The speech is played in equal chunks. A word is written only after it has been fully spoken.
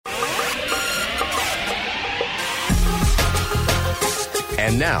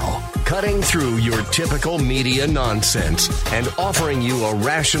And now, cutting through your typical media nonsense and offering you a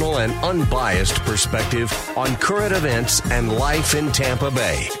rational and unbiased perspective on current events and life in Tampa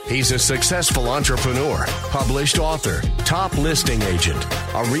Bay. He's a successful entrepreneur, published author, top listing agent,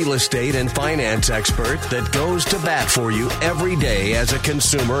 a real estate and finance expert that goes to bat for you every day as a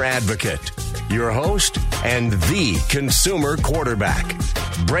consumer advocate. Your host and the consumer quarterback,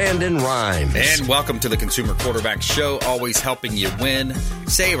 Brandon Rhymes. And welcome to the Consumer Quarterback Show, always helping you win.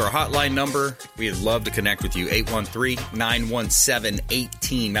 Save our hotline number. We'd love to connect with you,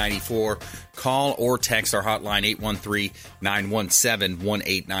 813-917-1894. Call or text our hotline,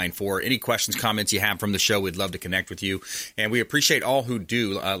 813-917-1894. Any questions, comments you have from the show, we'd love to connect with you. And we appreciate all who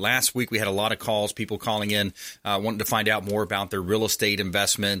do. Last week, we had a lot of calls, people calling in, wanting to find out more about their real estate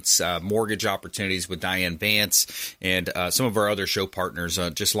investments, mortgage opportunities with Diane Vance, and some of our other show partners.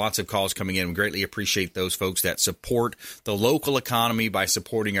 Just lots of calls coming in. We greatly appreciate those folks that support the local economy by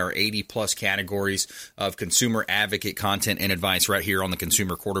supporting our 80-plus categories of consumer advocate content and advice right here on the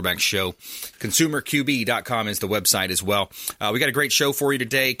Consumer Quarterback Show. ConsumerQB.com is the website as well. We got a great show for you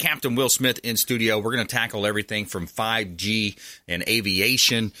today. Captain Will Smith in studio. We're going to tackle everything from 5G and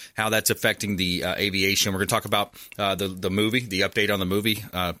aviation, how that's affecting the aviation. We're going to talk about the movie, the update on the movie,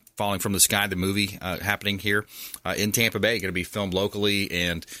 Falling from the Sky, the movie happening here in Tampa Bay. Going to be filmed locally,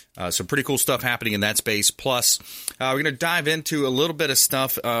 and some pretty cool stuff happening in that space. Plus, we're going to dive into a little bit of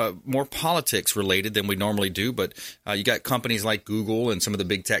stuff, more politics related than we normally do. But you got companies like Google and some of the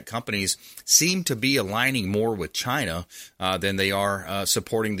big tech companies seem to be aligning more with China than they are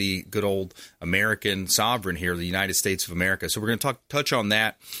supporting the good old American sovereign here, the United States of America. So we're going to touch on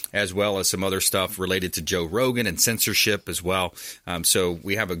that, as well as some other stuff related to Joe Rogan and censorship as well. So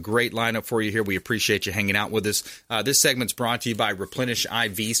we have a great lineup for you here. We appreciate you hanging out with us. This segment's brought to you by Replenish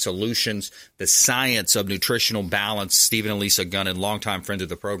IV Solutions, the science of nutritional balance. Stephen and Lisa Gunnan, longtime friends of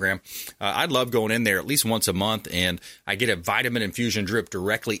the program. I love going in there at least once a month, and I get a vitamin infusion drip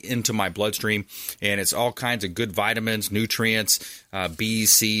directly into my bloodstream, and it's all kinds of good vitamins, nutrients,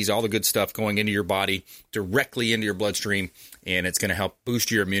 B's, C's, all the good stuff going into your body, directly into your bloodstream, and it's going to help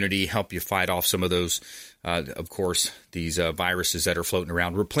boost your immunity, help you fight off some of those, of course, these viruses that are floating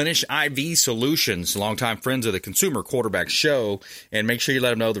around. Replenish IV Solutions, longtime friends of the Consumer Quarterback Show, and make sure you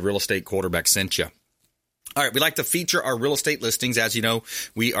let them know the Real Estate Quarterback sent you. All right, we like to feature our real estate listings. As you know,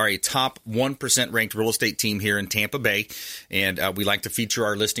 we are a top 1% ranked real estate team here in Tampa Bay, and we like to feature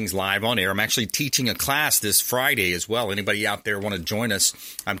our listings live on air. I'm actually teaching a class this Friday as well. Anybody out there want to join us?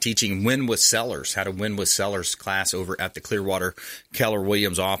 I'm teaching Win with Sellers, how to win with sellers class over at the Clearwater Keller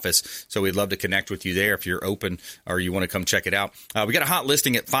Williams office. So we'd love to connect with you there if you're open or you want to come check it out. We got a hot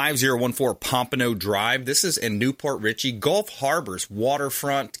listing at 5014 Pompano Drive. This is in Newport Richey, Gulf Harbors,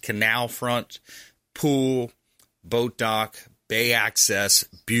 waterfront, canal front, pool, boat dock, bay access,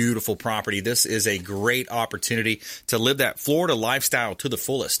 beautiful property. This is a great opportunity to live that Florida lifestyle to the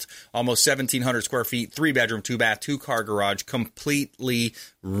fullest. Almost 1,700 square feet, 3-bedroom, 2-bath, 2-car garage, completely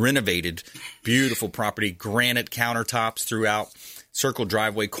renovated. Beautiful property, granite countertops throughout, circle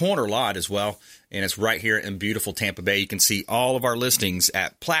driveway, corner lot as well. And it's right here in beautiful Tampa Bay. You can see all of our listings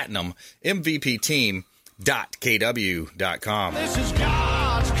at platinummvpteam.kw.com. This is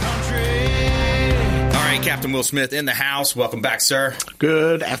God's country. All right, Captain Will Smith in the house. Welcome back, sir.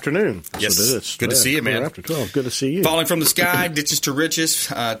 Good afternoon. Yes, good to see you, man. After 12, good to see you. Falling from the Sky, Ditches to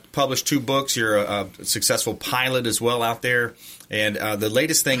Riches, published 2 books. You're a successful pilot as well out there. And the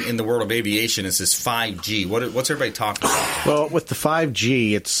latest thing in the world of aviation is this 5G. What's everybody talking about? Well, with the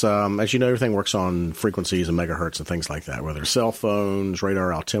 5G, it's, as you know, everything works on frequencies and megahertz and things like that, whether it's cell phones, radar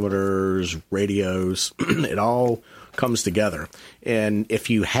altimeters, radios, it all comes together. And if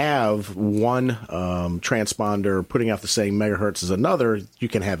you have one transponder putting out the same megahertz as another, you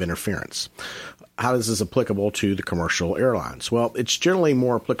can have interference. How is this applicable to the commercial airlines? Well, it's generally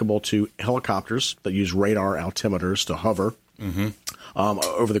more applicable to helicopters that use radar altimeters to hover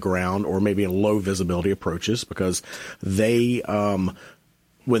over the ground, or maybe in low visibility approaches, because they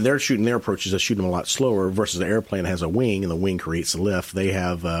when they're shooting their approaches, they shoot them a lot slower versus the airplane has a wing, and the wing creates a lift. They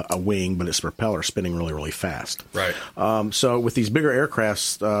have a wing, but it's a propeller spinning really, really fast. Right. So with these bigger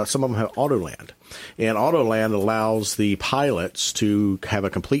aircrafts, some of them have auto land. And auto land allows the pilots to have a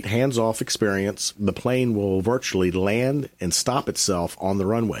complete hands-off experience. The plane will virtually land and stop itself on the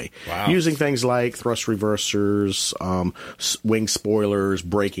runway using things like thrust reversers, wing spoilers,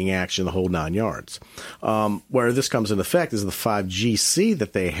 braking action, the whole 9 yards. Where this comes into effect is the 5GC that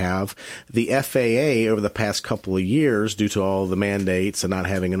that they have. The FAA over the past couple of years, due to all the mandates and not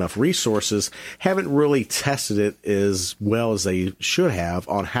having enough resources, haven't really tested it as well as they should have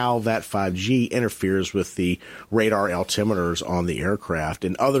on how that 5G interferes with the radar altimeters on the aircraft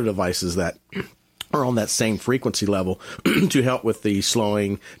and other devices that are on that same frequency level to help with the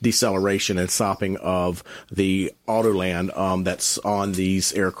slowing, deceleration, and stopping of the autoland that's on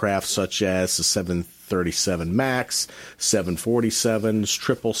these aircraft, such as the 737 MAX, 747s,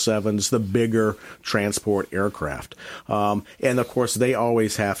 777s, the bigger transport aircraft. And, of course, they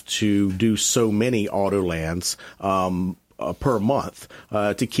always have to do so many autolands per month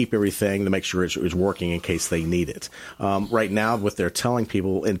to keep everything, to make sure it's working in case they need it. Right now, what they're telling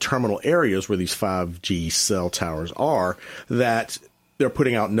people in terminal areas where these 5G cell towers are, that they're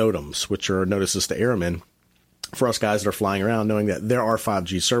putting out NOTAMs, which are notices to airmen, for us guys that are flying around, knowing that there are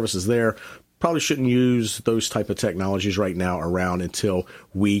 5G services there. Probably shouldn't use those type of technologies right now around until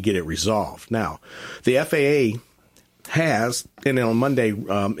we get it resolved. Now, the FAA has, and on Monday,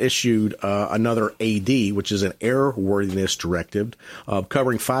 issued another AD, which is an airworthiness directive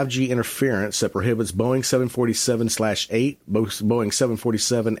covering 5G interference that prohibits Boeing 747-8, Boeing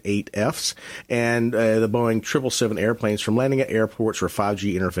 747-8Fs, and the Boeing 777 airplanes from landing at airports where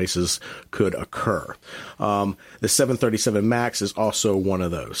 5G interfaces could occur. The 737 MAX is also one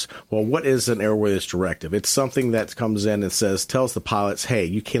of those. Well, what is an airworthiness directive? It's something that comes in and tells the pilots, hey,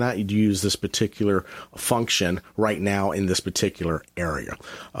 you cannot use this particular function right now in this particular area.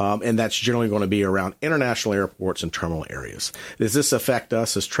 And that's generally going to be around international airports and terminal areas. Does this affect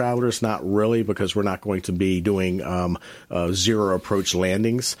us as travelers? Not really, because we're not going to be doing zero approach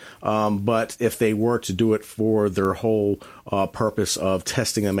landings. But if they were to do it for their whole purpose of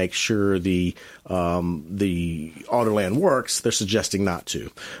testing and make sure the autoland works, they're suggesting not to.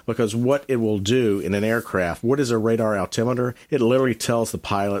 Because what it will do in an aircraft, what is a radar altimeter? It literally tells the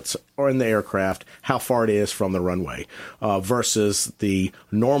pilots or in the aircraft how far it is from the runway versus the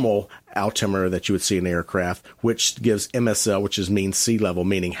normal altimeter that you would see in an aircraft, which gives MSL, which is mean sea level,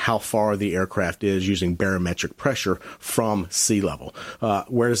 meaning how far the aircraft is using barometric pressure from sea level.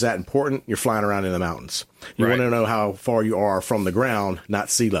 Where is that important? You're flying around in the mountains. You want to know how far you are from the ground, not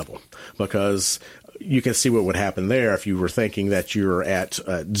sea level, because you can see what would happen there if you were thinking that you're at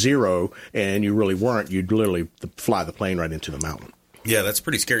zero and you really weren't. You'd literally fly the plane right into the mountain. Yeah, that's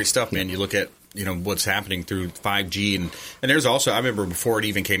pretty scary stuff, man. You look at what's happening through 5G, and there's also, I remember before it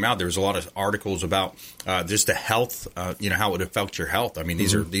even came out, there was a lot of articles about just the health, how it would affect your health. I mean,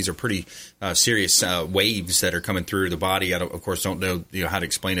 these are pretty serious waves that are coming through the body. I of course don't know how to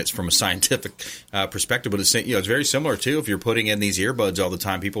explain it from a scientific perspective, but it's it's very similar too. If you're putting in these earbuds all the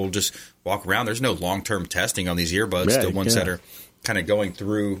time, people will just walk around. There's no long-term testing on these earbuds. The ones that are kind of going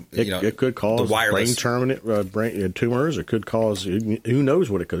through, it could cause the wireless brain tumors. It could cause, who knows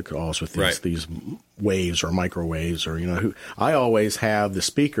what it could cause with these waves or microwaves or, I always have the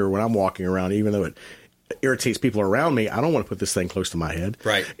speaker when I'm walking around, even though it irritates people around me. I don't want to put this thing close to my head.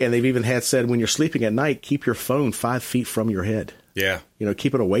 Right. And they've even said when you're sleeping at night, keep your phone 5 feet from your head. Yeah.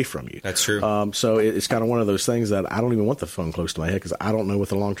 Keep it away from you. That's true. So it's kind of one of those things that I don't even want the phone close to my head because I don't know what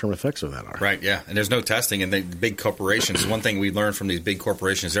the long-term effects of that are. Right, yeah. And there's no testing. And the big corporations, one thing we learned from these big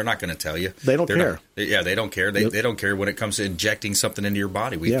corporations, they're not going to tell you. They don't care. They don't care. They don't care when it comes to injecting something into your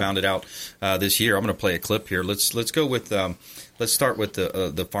body. We found it out this year. I'm going to play a clip here. Let's go with let's start with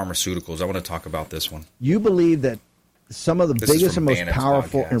the pharmaceuticals. I want to talk about this one. You believe that some of the biggest and most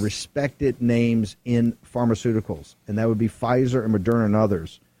powerful and respected names in pharmaceuticals, and that would be Pfizer and Moderna and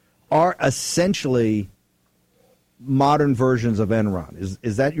others, are essentially modern versions of Enron.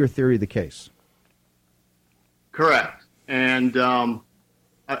 Is that your theory of the case? Correct. And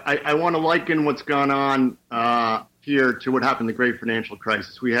I want to liken what's gone on here to what happened in the great financial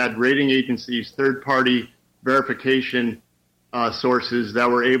crisis. We had rating agencies, third-party verification sources that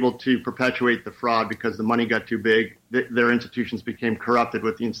were able to perpetuate the fraud because the money got too big. Their institutions became corrupted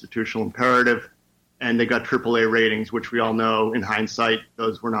with the institutional imperative, and they got AAA ratings, which we all know in hindsight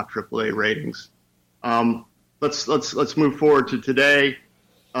those were not AAA ratings. Let's move forward to today.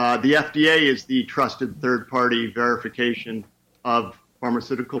 The FDA is the trusted third-party verification of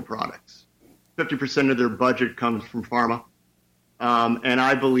pharmaceutical products. 50% of their budget comes from pharma, and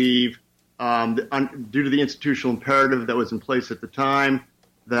I believe due to the institutional imperative that was in place at the time,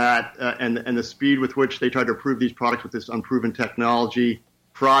 that and the speed with which they tried to approve these products with this unproven technology,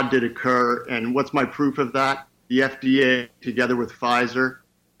 fraud did occur. And what's my proof of that? The FDA, together with Pfizer,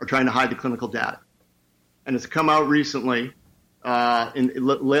 are trying to hide the clinical data. And it's come out recently, in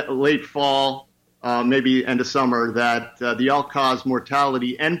late fall, maybe end of summer, that the all-cause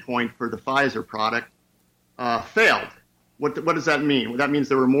mortality endpoint for the Pfizer product failed. What does that mean? That means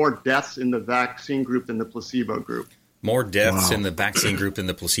there were more deaths in the vaccine group than the placebo group. More deaths in the vaccine group than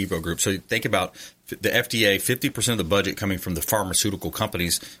the placebo group. So think about the FDA, 50% of the budget coming from the pharmaceutical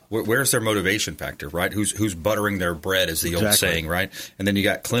companies. Where's their motivation factor, right? Who's buttering their bread, is the old saying, right? And then you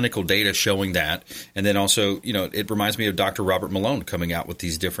got clinical data showing that. And then also, it reminds me of Dr. Robert Malone coming out with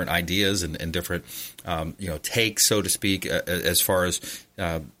these different ideas and different, takes, so to speak, as far as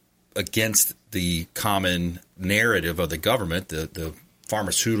against the common narrative of the government, the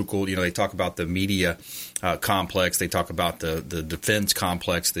pharmaceutical, they talk about the media complex, they talk about the defense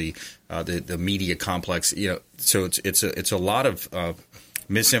complex, the media complex, so it's a lot of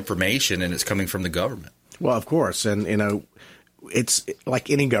misinformation, and it's coming from the government. Well, of course, and it's like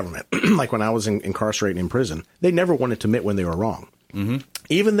any government. Like when I was incarcerated in prison, they never wanted to admit when they were wrong. Mm-hmm.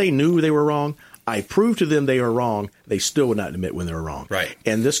 Even they knew they were wrong. I proved to them they were wrong. They still would not admit when they were wrong. Right.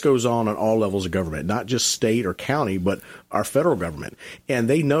 And this goes on all levels of government, not just state or county, but our federal government. And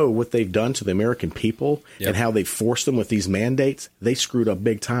they know what they've done to the American people and how they forced them with these mandates. They screwed up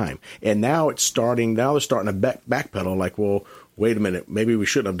big time. And now they're starting to backpedal like, well, wait a minute, maybe we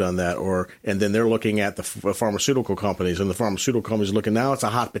shouldn't have done that. And then they're looking at the pharmaceutical companies, and the pharmaceutical companies looking, now it's a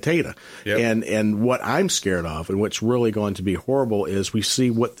hot potato. Yep. And what I'm scared of, and what's really going to be horrible, is we see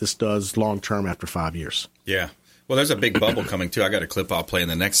what this does long term after 5 years. Yeah. Well, there's a big bubble coming, too. I got a clip I'll play in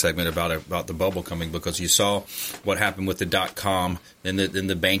the next segment about the bubble coming, because you saw what happened with the .com in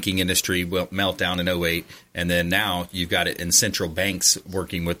the banking industry meltdown in 2008, and then now you've got it in central banks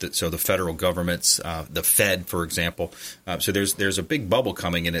working with it, so the federal governments, the Fed, for example. So there's a big bubble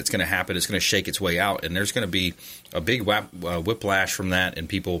coming, and it's going to happen. It's going to shake its way out, and there's going to be a big whiplash from that, and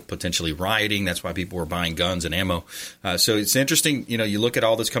people potentially rioting. That's why people were buying guns and ammo. So it's interesting. You look at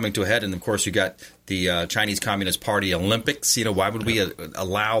all this coming to a head, and of course you got the Chinese Communist Party Olympics. Why would we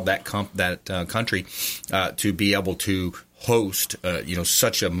allow that country to be able to host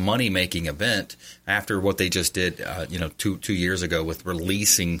such a money-making event after what they just did 2 years ago with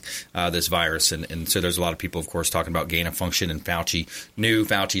releasing this virus, and so there's a lot of people, of course, talking about gain of function, and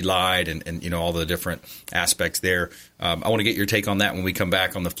Fauci lied, and all the different aspects there. I want to get your take on that when we come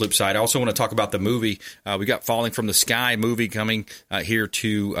back. On the flip side, I also want to talk about the movie. We got Falling from the Sky movie coming here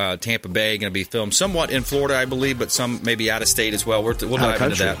to Tampa Bay, going to be filmed somewhat in Florida, I believe, but some maybe out of state as well. We'll dive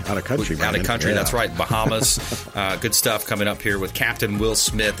into that. Out of country, yeah. That's right. Bahamas. Good stuff coming up here with Captain Will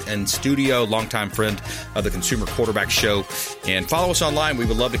Smith in studio, longtime friend of the Consumer Quarterback Show. And follow us online. We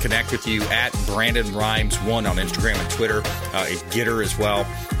would love to connect with you at Brandon Rhymes 1 on Instagram and Twitter, at Getter as well,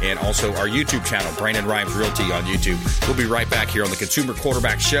 and also our YouTube channel, Brandon Rhymes Realty on YouTube. We'll be right back here on the Consumer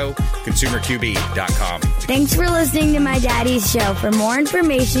Quarterback Show, ConsumerQB.com. Thanks for listening to my daddy's show. For more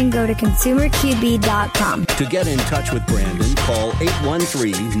information, go to ConsumerQB.com. To get in touch with Brandon, call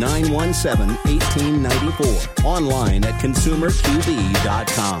 813-917-1894. Online at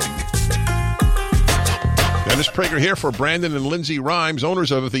ConsumerQB.com. Dennis Prager here for Brandon and Lindsay Rhymes,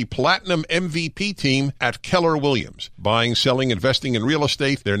 owners of the Platinum MVP team at Keller Williams. Buying, selling, investing in real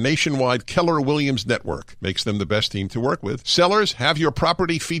estate, their nationwide Keller Williams network makes them the best team to work with. Sellers, have your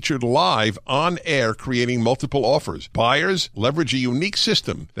property featured live on air, creating multiple offers. Buyers, leverage a unique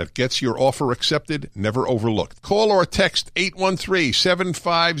system that gets your offer accepted, never overlooked. Call or text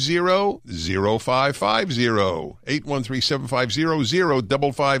 813-750-0550,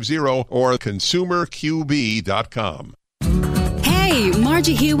 813-750-0550, or ConsumerQB.com. Hey,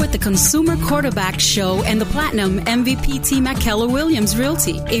 Margie here with the Consumer Quarterback Show and the Platinum MVP team at Keller Williams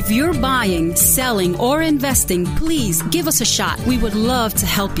Realty. If you're buying, selling, or investing, please give us a shot. We would love to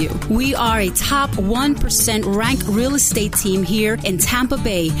help you. We are a top 1% ranked real estate team here in Tampa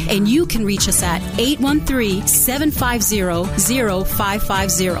Bay, and you can reach us at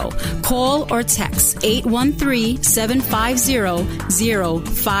 813-750-0550. Call or text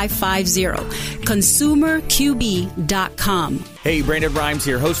 813-750-0550. ConsumerQB.com. Hey, Brandon Rhymes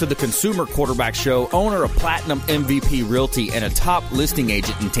here, host of the Consumer Quarterback Show, owner of Platinum MVP Realty, and a top listing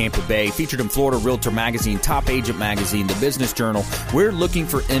agent in Tampa Bay, featured in Florida Realtor Magazine, Top Agent Magazine, The Business Journal. We're looking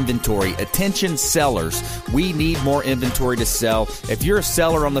for inventory. Attention sellers. We need more inventory to sell. If you're a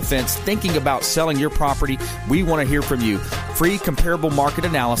seller on the fence thinking about selling your property, we want to hear from you. Free comparable market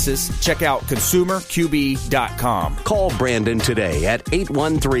analysis. Check out ConsumerQB.com. Call Brandon today at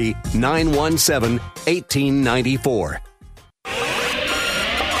 813-917-1894.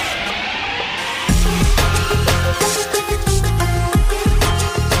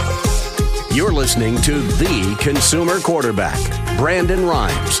 You're listening to The Consumer Quarterback, Brandon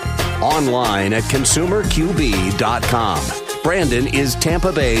Rhymes. Online at ConsumerQB.com. Brandon is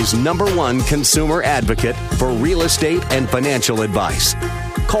Tampa Bay's #1 consumer advocate for real estate and financial advice.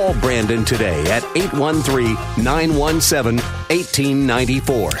 Call Brandon today at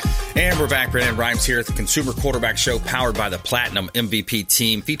 813-917-1894. And we're back. Brandon Rhymes here at the Consumer Quarterback Show, powered by the Platinum MVP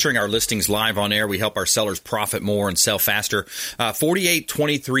team, featuring our listings live on air. We help our sellers profit more and sell faster.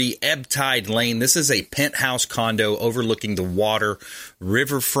 4823 Ebbtide Lane. This is a penthouse condo overlooking the water,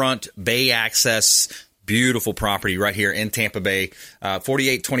 riverfront, bay access. Beautiful property right here in Tampa Bay.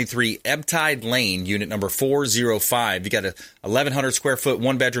 4823 Ebbtide Lane, unit number 405. You got a 1,100 square foot,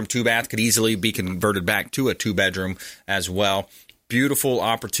 1-bedroom, 2-bath. Could easily be converted back to a 2-bedroom as well. Beautiful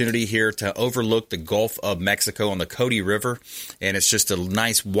opportunity here to overlook the Gulf of Mexico on the Cody River, and it's just a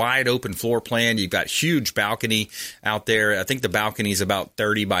nice wide open floor plan. You've got huge balcony out there. I think the balcony is about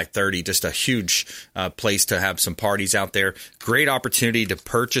 30 by 30, just a huge place to have some parties out there. Great opportunity to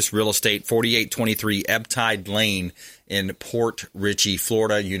purchase real estate. 4823 Ebbtide Lane in Port Richey,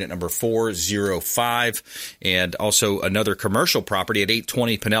 Florida, unit number 405, and also another commercial property at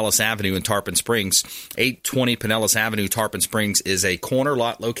 820 Pinellas Avenue in Tarpon Springs. 820 Pinellas Avenue, Tarpon Springs is a corner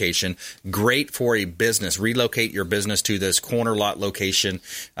lot location, great for a business. Relocate your business to this corner lot location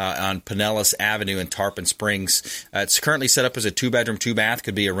on Pinellas Avenue in Tarpon Springs. It's currently set up as a 2-bedroom, 2-bath,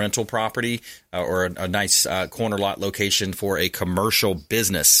 could be a rental property or a nice corner lot location for a commercial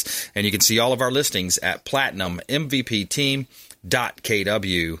business. And you can see all of our listings at platinummvpteam.kw.com.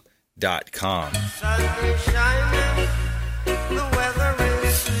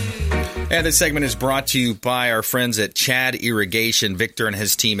 And this segment is brought to you by our friends at Chad Irrigation. Victor and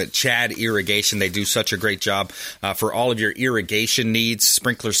his team at Chad Irrigation, they do such a great job for all of your irrigation needs,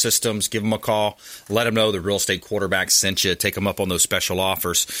 sprinkler systems. Give them a call. Let them know the Real Estate Quarterback sent you. Take them up on those special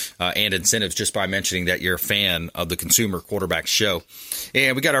offers and incentives just by mentioning that you're a fan of the Consumer Quarterback Show.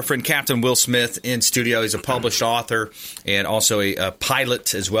 And we got our friend Captain Will Smith in studio. He's a published author and also a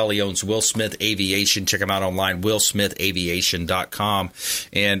pilot as well. He owns Will Smith Aviation. Check him out online, willsmithaviation.com.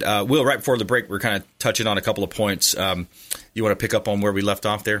 And Will, right before the break, we're kind of touching on a couple of points. You want to pick up on where we left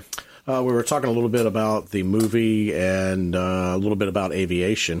off there? We were talking a little bit about the movie and a little bit about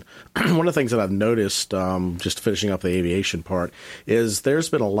aviation. One of the things that I've noticed, just finishing up the aviation part, is there's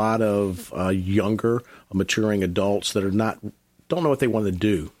been a lot of younger, maturing adults that don't know what they want to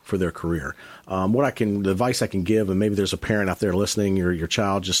do for their career. The advice I can give, and maybe there's a parent out there listening, your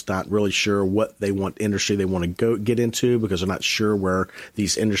child just not really sure what industry they want to get into because they're not sure where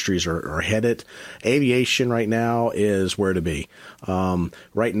these industries are headed. Aviation right now is where to be.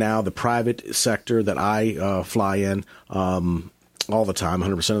 Right now, the private sector that I fly in, all the time,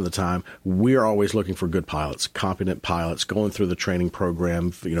 100% of the time, we're always looking for good pilots, competent pilots, going through the training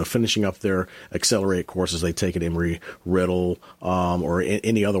program, finishing up their accelerate courses they take at Embry-Riddle or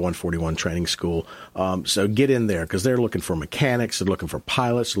any other 141 training school. So get in there because they're looking for mechanics, they're looking for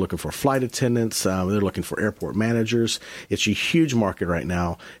pilots, they're looking for flight attendants, they're looking for airport managers. It's a huge market right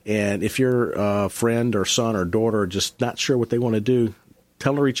now. And if your friend or son or daughter just not sure what they want to do,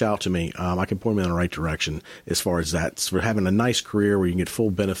 tell them to reach out to me. I can point them in the right direction as far as that. So we're having a nice career where you can get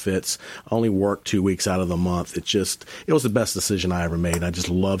full benefits, only work 2 weeks out of the month. It was the best decision I ever made. I just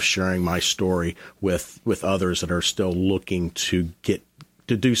love sharing my story with others that are still looking to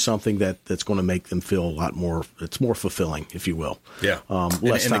do something that's going to make them feel a lot more. It's more fulfilling, if you will. Yeah.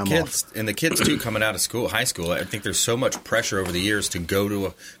 Less time off. And the kids too, coming out of high school. I think there's so much pressure over the years to go to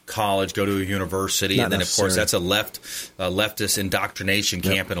a college, go to a university, and then of course that's a leftist indoctrination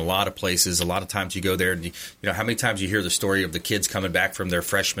camp in a lot of places. A lot of times you go there, and how many times you hear the story of the kids coming back from their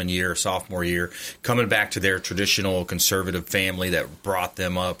freshman year, sophomore year, coming back to their traditional conservative family that brought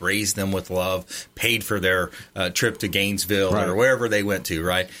them up, raised them with love, paid for their trip to Gainesville or wherever they went to.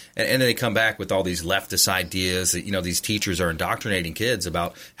 Right, and then they come back with all these leftist ideas that these teachers are indoctrinating kids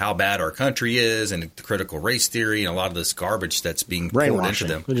about how bad our country is and the critical race theory and a lot of this garbage that's being poured into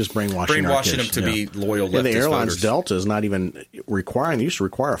them. They're just brainwashing them to be loyal leftist the airlines voters. Delta is not even requiring. They used to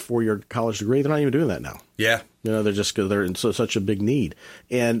require a 4-year college degree. They're not even doing that now. Yeah. They're in such a big need.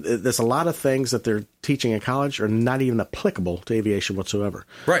 And there's a lot of things that they're teaching in college are not even applicable to aviation whatsoever.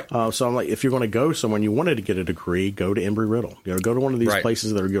 Right. So I'm like, if you're going to go somewhere and you wanted to get a degree, go to Embry-Riddle. Go to one of these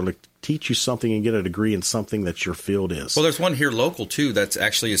places that are going to teach you something and get a degree in something that your field is. Well, there's one here local, too, that's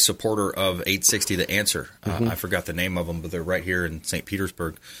actually a supporter of 860 The Answer. I forgot the name of them, but they're right here in St.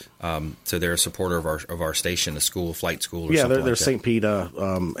 Petersburg. So they're a supporter of our station, the school, flight school or something like that. Yeah, they're St. Pete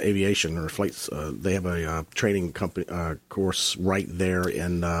Aviation or flights. They have a training company course right there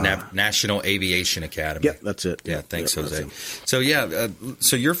in National Aviation Academy. Yeah, that's it. Yeah, thanks, Jose. So,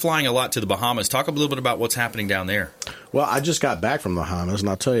 so you're flying a lot to the Bahamas. Talk a little bit about what's happening down there. Well, I just got back from the Bahamas, and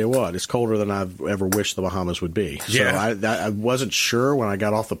I'll tell you what, it's colder than I've ever wished the Bahamas would be. So I wasn't sure when I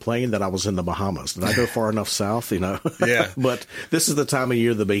got off the plane that I was in the Bahamas. Did I go far enough south? Yeah. But this is the time of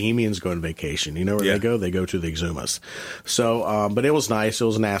year the Bohemians go on vacation. You know where they go? They go to the Exumas. So, but it was nice. It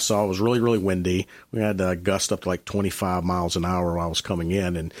was Nassau. It was really, really windy. We had gust up to like 25 miles an hour while I was coming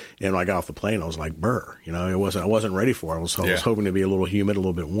in, and when I got off the plane, I was like, brr. I wasn't ready for it. I was hoping to be a little humid, a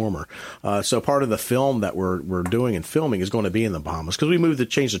little bit warmer. So part of the film that we're doing and filming is going to be in the Bahamas because we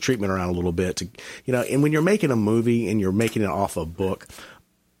changed the treatment around a little bit to, and when you're making a movie and you're making it off a book,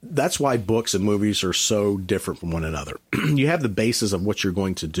 that's why books and movies are so different from one another. You have the basis of what you're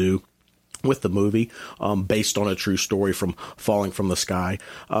going to do with the movie, based on a true story from falling from the sky.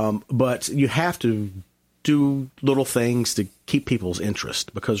 But you have to do little things to keep people's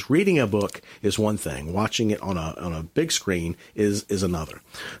interest, because reading a book is one thing, watching it on a big screen is another.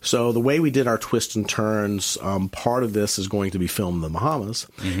 So the way we did our twists and turns, part of this is going to be filmed in the Bahamas,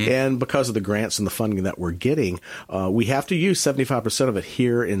 and because of the grants and the funding that we're getting, we have to use 75% of it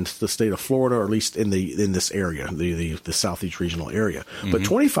here in the state of Florida, or at least in this area, the Southeast regional area. But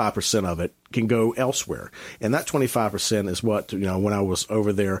 25% of it can go elsewhere, and that 25% is what when I was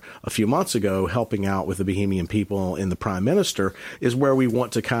over there a few months ago helping out with the Bahamian people and the Prime Minister, is where we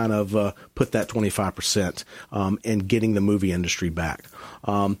want to kind of put that 25% in getting the movie industry back.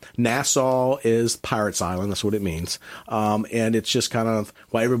 Nassau is Pirates Island. That's what it means. And it's just kind of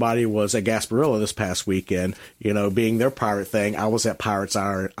why everybody was at Gasparilla this past weekend, being their pirate thing. I was at Pirates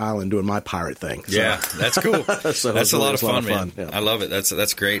Island doing my pirate thing. So. Yeah, that's cool. So that's a lot of fun, man. Yeah. I love it.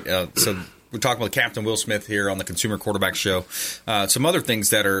 That's great. So we're talking with Captain Will Smith here on the Consumer Quarterback Show. Some other things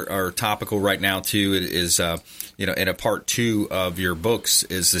that are topical right now, too, is, in a part 2 of your books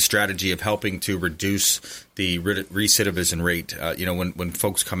is the strategy of helping to reduce the recidivism rate. When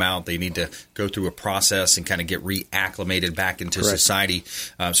folks come out, they need to go through a process and kind of get reacclimated back into society.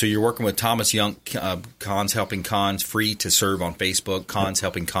 So you're working with Thomas Young, Cons Helping Cons, free to serve on Facebook, Cons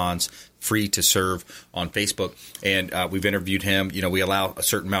Helping Cons, free to serve on Facebook. And we've interviewed him. We allow a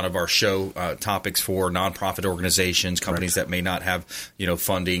certain amount of our show topics for nonprofit organizations, companies that may not have,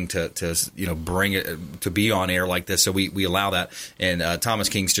 funding to bring it to be on air like this. So we allow that. And Thomas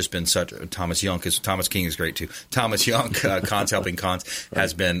King's just been Thomas Young, because Thomas King is great too. Thomas Young, Cons Helping Cons,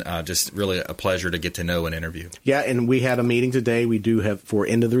 has been just really a pleasure to get to know and interview. Yeah, and we had a meeting today. We do have for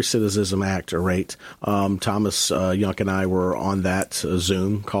End of the Recidivism Act rate. Thomas Young and I were on that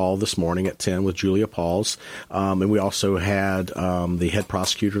Zoom call this morning at 10 with Julia Pauls. And we also had the head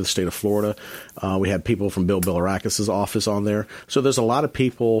prosecutor of the state of Florida. We had people from Bill Bilirakis' office on there. So there's a lot of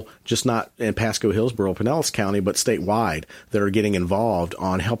people, just not in Pasco, Hillsborough, Pinellas County, but statewide, that are getting involved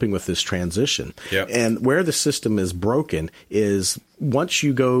on helping with this transition. Yep. And where the system is broken is once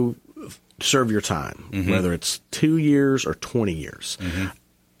you go serve your time, whether it's 2 years or 20 years,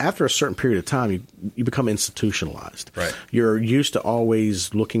 after a certain period of time, you become institutionalized. Right. You're used to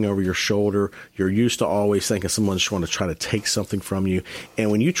always looking over your shoulder. You're used to always thinking someone's going to try to take something from you. And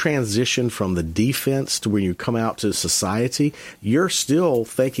when you transition from the defense to when you come out to society, you're still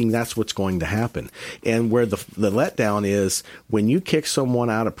thinking that's what's going to happen. And where the letdown is when you kick someone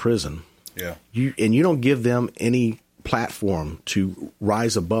out of prison, you don't give them any platform to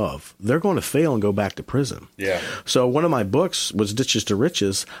rise above, they're going to fail and go back to prison. Yeah. So one of my books was Ditches to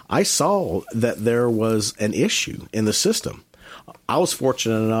Riches. I saw that there was an issue in the system. I was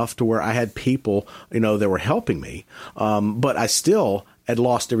fortunate enough to where I had people, that were helping me, but I still had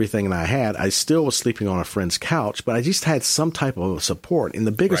lost everything that I had. I still was sleeping on a friend's couch, but I just had some type of support. And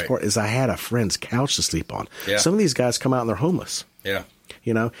the biggest part is I had a friend's couch to sleep on. Yeah. Some of these guys come out and they're homeless. Yeah.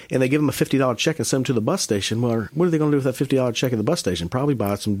 And they give them a $50 check and send them to the bus station. Well, what are they going to do with that $50 check at the bus station? Probably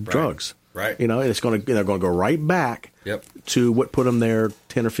buy some drugs. Right. And they're going to go right back to what put them there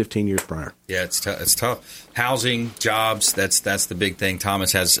 10 or 15 years prior. Yeah, it's tough. Housing, jobs, that's the big thing.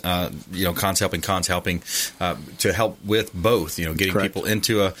 Thomas has, Cons Helping to help with both, getting people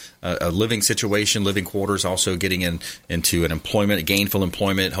into a living situation, living quarters, also getting into an employment, a gainful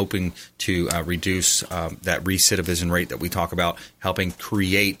employment, hoping to reduce that recidivism rate that we talk about, helping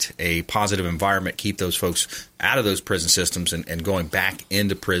create a positive environment, keep those folks out of those prison systems and going back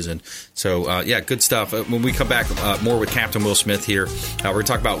into prison. So, good stuff. When we come back, more with Captain Will Smith here, we're going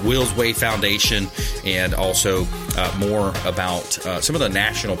to talk about Will's Way Foundation and also more about some of the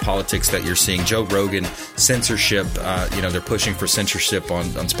national politics that you're seeing. Joe Rogan, censorship, they're pushing for censorship on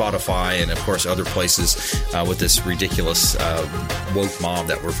Spotify and, of course, other places with this ridiculous woke mob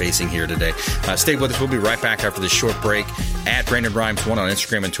that we're facing here today. Stay with us. We'll be right back after this short break. At Brandon Rhymes 1 on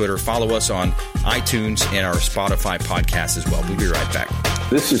Instagram and Twitter. Follow us on iTunes and our Spotify podcast as well. We'll be right back.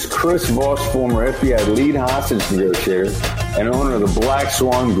 This is Chris Voss, former FBI lead hostage negotiator and owner of the Black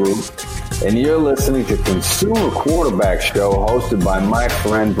Swan Group, and you're listening to Consumer Quarterback Show hosted by my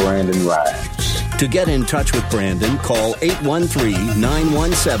friend Brandon Rhymes. To get in touch with Brandon, call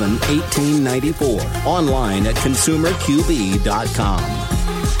 813-917-1894. Online at ConsumerQB.com.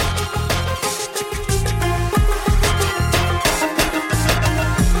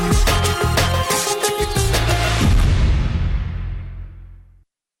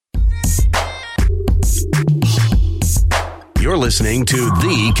 You're listening to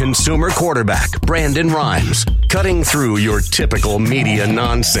the Consumer Quarterback, Brandon Rhymes, cutting through your typical media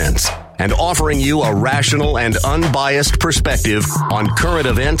nonsense and offering you a rational and unbiased perspective on current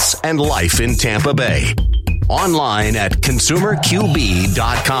events and life in Tampa Bay. Online at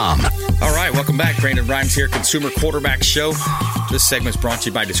ConsumerQB.com. All right, welcome back. Brandon Rhymes here, Consumer Quarterback Show. This segment is brought to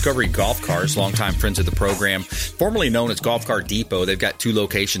you by Discovery Golf Cars, longtime friends of the program, formerly known as Golf Car Depot. They've got 2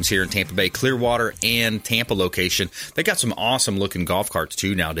 locations here in Tampa Bay, Clearwater and Tampa location. They got some awesome-looking golf carts,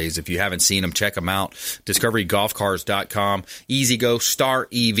 too, nowadays. If you haven't seen them, check them out. DiscoveryGolfCars.com. Easy Go, Star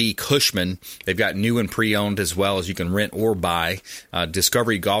EV, Cushman. They've got new and pre-owned as well as you can rent or buy.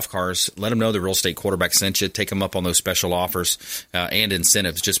 Discovery Golf Cars, let them know the real estate quarterback sent you. Take them up on those special offers and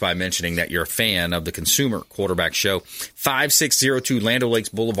incentives just by mentioning that you're a fan of the Consumer Quarterback Show. 5602 Land O'Lakes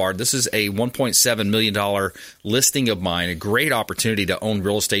Boulevard. This is a $1.7 million listing of mine. A great opportunity to own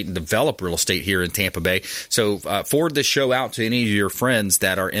real estate and develop real estate here in Tampa Bay. So forward this show out to any of your friends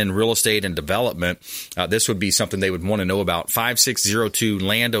that are in real estate and development. This would be something they would want to know about. 5602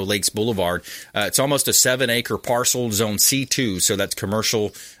 Land O'Lakes Boulevard. It's almost a 7-acre parcel, zone C2. So that's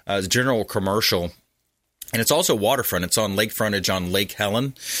commercial, general commercial. And it's also waterfront. It's on lake frontage on Lake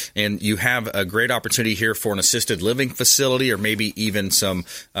Helen. And you have a great opportunity here for an assisted living facility or maybe even some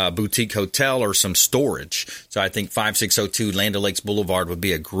boutique hotel or some storage. So I think 5602 Land O'Lakes Boulevard would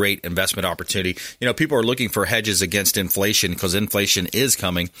be a great investment opportunity. You know, people are looking for hedges against inflation because inflation is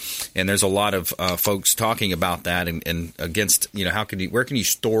coming. And there's a lot of folks talking about that and against, you know, where can you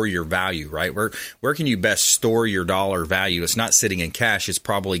store your value, right? Where can you best store your dollar value? It's not sitting in cash. It's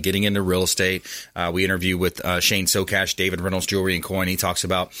probably getting into real estate. We interview with Shane Socash, David Reynolds Jewelry and Coin. He talks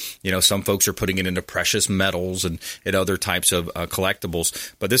about, you know, some folks are putting it into precious metals and other types of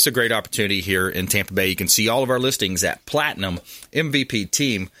collectibles. But this is a great opportunity here in Tampa Bay. You can see all of our listings at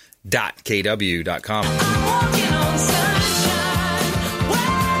platinummvpteam.kw.com.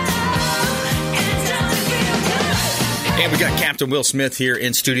 And we got Captain Will Smith here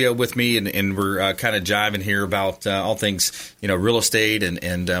in studio with me, and we're kind of jiving here about all things, you know, real estate,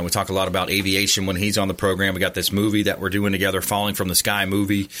 and we talk a lot about aviation when he's on the program. We got this movie that we're doing together, Falling from the Sky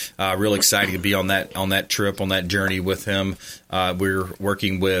movie. Real excited to be on that trip, on that journey with him. We're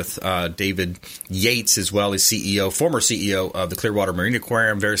working with David Yates as well as former CEO of the Clearwater Marine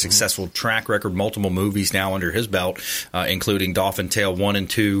Aquarium. Very successful track record, multiple movies now under his belt, including Dolphin Tale 1 and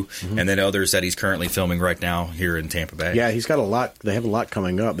 2, and then others that he's currently filming right now here in Tampa Bay. Yeah, he's got a lot. They have a lot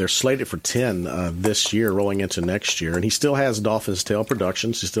coming up. They're slated for 10 this year, rolling into next year. And he still has Dolphin's Tale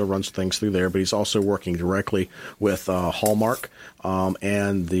Productions. He still runs things through there, but he's also working directly with Hallmark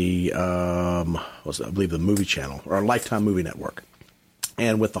and the, I believe, the Movie Channel or Lifetime Movie Network.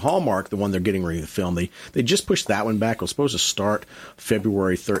 And with the Hallmark, the one they're getting ready to film, they just pushed that one back. It was supposed to start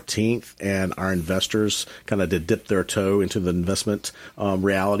February 13th, and our investors kind of did dip their toe into the investment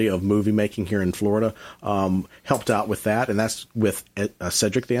reality of movie making here in Florida, helped out with that, and that's with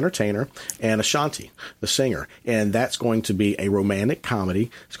Cedric the Entertainer and Ashanti, the singer. And that's going to be a romantic comedy.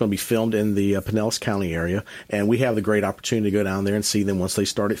 It's going to be filmed in the Pinellas County area, and we have the great opportunity to go down there and see them once they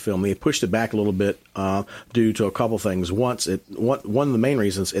started filming. They pushed it back a little bit due to a couple things. One of the main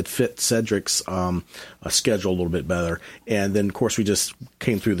reasons it fit Cedric's schedule a little bit better, and then of course we just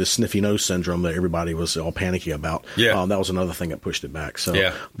came through the sniffy nose syndrome that everybody was all panicky about. Yeah, that was another thing that pushed it back. So,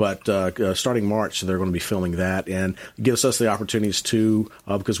 yeah. But starting March, they're going to be filming that, and it gives us the opportunities to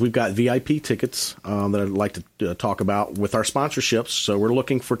because we've got VIP tickets that I'd like to talk about with our sponsorships. So we're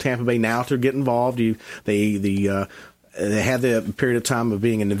looking for Tampa Bay now to get involved. They had the period of time of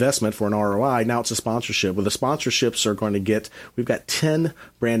being an investment for an ROI. Now it's a sponsorship. Well, the sponsorships are going to we've got 10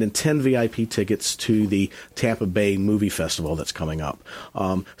 VIP tickets to the Tampa Bay Movie Festival that's coming up.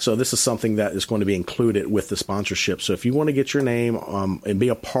 So this is something that is going to be included with the sponsorship. So if you want to get your name and be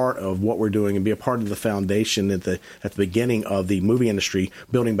a part of what we're doing and be a part of the foundation at the beginning of the movie industry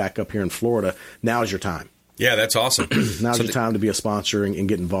building back up here in Florida, now is your time. Yeah, that's awesome. Now's the time to be a sponsor and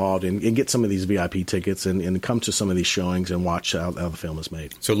get involved and get some of these VIP tickets and come to some of these showings and watch how the film is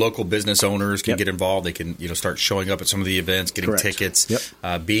made. So local business owners can get involved. They can start showing up at some of the events, getting tickets,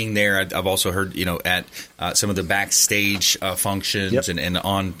 being there. I've also heard at some of the backstage functions and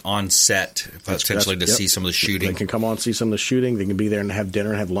on set potentially to see some of the shooting. They can come on, see some of the shooting. They can be there and have dinner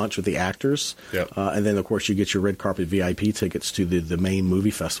and have lunch with the actors. And then, of course, you get your red carpet VIP tickets to the main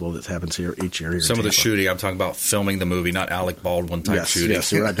movie festival that happens here each year. Some of the shooting, I'm talking about filming the movie, not Alec Baldwin type shooting.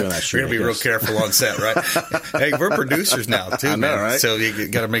 Yes, we're not doing that shooting. We're going to be real careful on set, right? Hey, we're producers now, too, I know, man. right? So you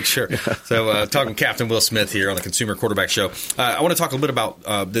got to make sure. So talking Captain Will Smith here on the Consumer Quarterback Show. I want to talk a little bit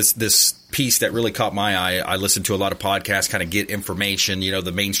about this piece that really caught my eye. I listen to a lot of podcasts, kind of get information.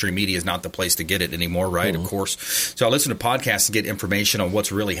 The mainstream media is not the place to get it anymore, right? Of course. So I listen to podcasts to get information on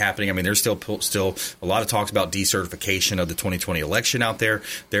what's really happening. I mean, there's still a lot of talks about decertification of the 2020 election out there.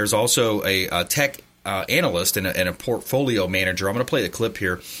 There's also a tech analyst and a portfolio manager. I'm going to play the clip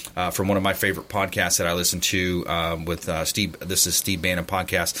here from one of my favorite podcasts that I listen to with Steve. This is Steve Bannon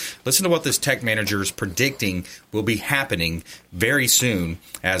podcast. Listen to what this tech manager is predicting will be happening very soon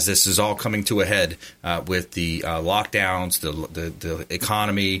as this is all coming to a head with the lockdowns, the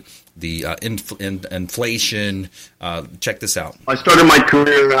economy, the inflation. Check this out. I started my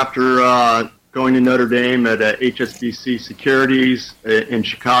career after going to Notre Dame at HSBC Securities in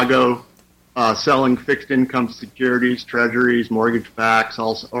Chicago. Selling fixed income securities, treasuries, mortgage backs,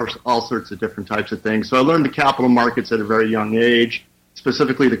 all sorts of different types of things. So I learned the capital markets at a very young age,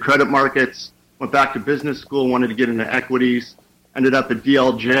 specifically the credit markets. Went back to business school, wanted to get into equities. Ended up at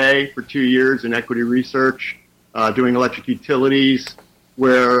DLJ for 2 years in equity research, doing electric utilities,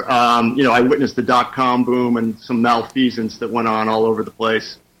 where I witnessed the dot-com boom and some malfeasance that went on all over the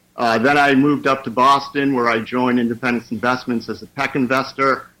place. Then I moved up to Boston, where I joined Independence Investments as a tech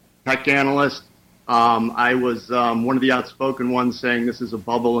investor. Tech analyst. I was one of the outspoken ones saying this is a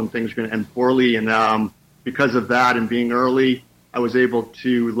bubble and things are going to end poorly. And because of that and being early, I was able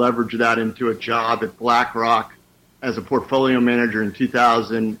to leverage that into a job at BlackRock as a portfolio manager in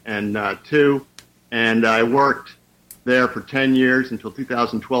 2002. And I worked there for 10 years until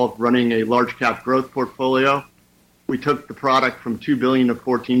 2012 running a large cap growth portfolio. We took the product from $2 billion to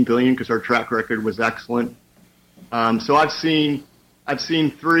 $14 billion because our track record was excellent. So I've seen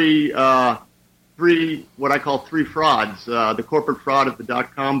three what I call three frauds: the corporate fraud of the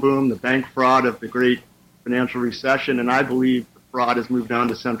dot-com boom, the bank fraud of the great financial recession, and I believe the fraud has moved on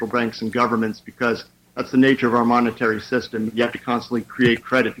to central banks and governments because that's the nature of our monetary system. You have to constantly create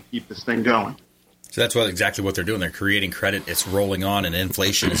credit to keep this thing going. So that's exactly what they're doing. They're creating credit. It's rolling on, and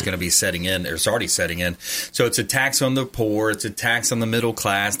inflation is going to be setting in. It's already setting in. So it's a tax on the poor. It's a tax on the middle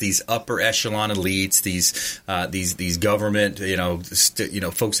class. These upper echelon elites. These government,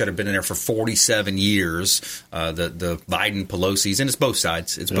 folks that have been in there for 47 years. The Biden, Pelosi's, and it's both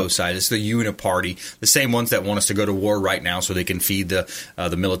sides. It's both sides. It's the uniparty, the same ones that want us to go to war right now so they can feed the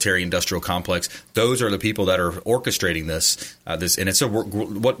military-industrial complex. Those are the people that are orchestrating this. And it's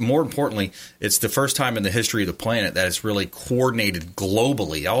what more importantly, it's the first time in the history of the planet that it's really coordinated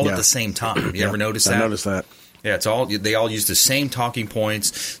globally, all at the same time. You ever notice that? I noticed that. Yeah, they all use the same talking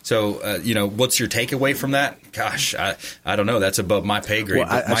points. So, what's your takeaway from that? Gosh, I don't know. That's above my pay grade.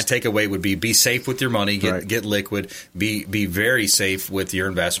 Well, my takeaway would be safe with your money, get liquid, be very safe with your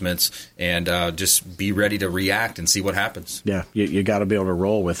investments, and just be ready to react and see what happens. Yeah, you got to be able to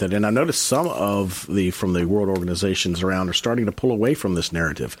roll with it. And I noticed some of from the world organizations around are starting to pull away from this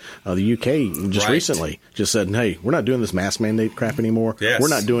narrative. The UK just recently just said, "Hey, we're not doing this mask mandate crap anymore. Yes. We're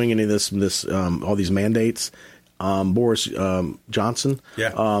not doing any of this all these mandates." Boris Johnson,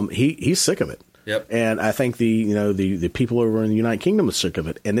 he's sick of it. Yep. And I think the people over in the United Kingdom are sick of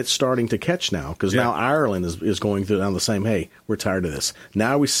it, and it's starting to catch now because now Ireland is going through down the same. Hey, we're tired of this.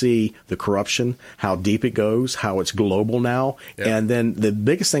 Now we see the corruption, how deep it goes, how it's global now, and then the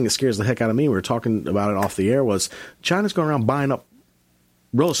biggest thing that scares the heck out of me. We were talking about it off the air was China's going around buying up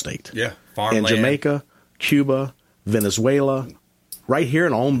real estate. Yeah, farmland. In Jamaica, Cuba, Venezuela. Right here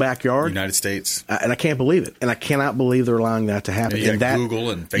in our own backyard. United States. And I can't believe it. And I cannot believe they're allowing that to happen. And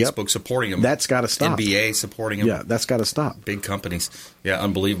Google and Facebook supporting them. That's got to stop. NBA supporting them. Yeah, that's got to stop. Big companies. Yeah,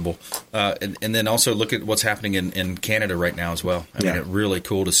 unbelievable. And then also look at what's happening in Canada right now as well. I mean, it's really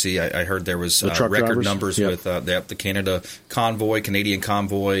cool to see. I heard there was record numbers with the Canada convoy, Canadian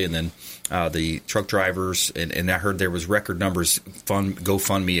convoy, and then the truck drivers. And I heard there was record numbers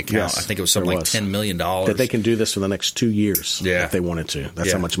GoFundMe account. Yes, I think it was something like $10 million. That they can do this for the next 2 years if they wanted to.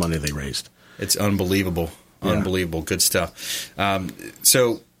 That's how much money they raised. It's unbelievable. Unbelievable. Good stuff.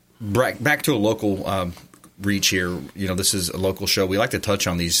 So back to a local reach here. This is a local show. We like to touch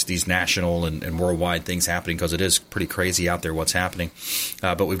on these national and worldwide things happening because it is pretty crazy out there what's happening.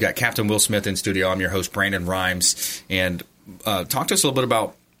 But we've got Captain Will Smith in studio. I'm your host, Brandon Rhymes. And talk to us a little bit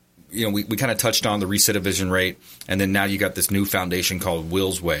about, we kind of touched on the recidivism rate, and then now you got this new foundation called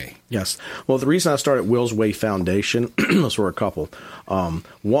Will's Way. Yes. Well, the reason I started Will's Way Foundation, those were a couple.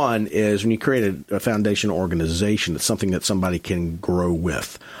 One is when you create a foundation organization, it's something that somebody can grow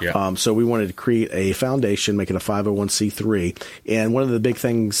with. Yeah. So we wanted to create a foundation, make it a 501c3. And one of the big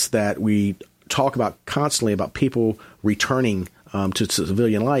things that we talk about constantly about people returning to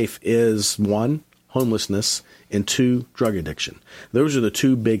civilian life is, one, homelessness, and two, drug addiction. Those are the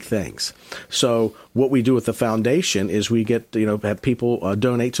two big things. So what we do with the foundation is we get, have people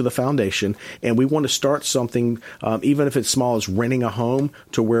donate to the foundation, and we want to start something, even if it's small as renting a home,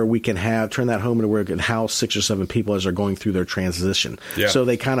 to where we can turn that home into where we can house 6 or 7 people as they're going through their transition. Yeah. So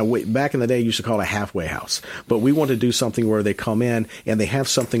they kind of, back in the day, used to call it a halfway house. But we want to do something where they come in and they have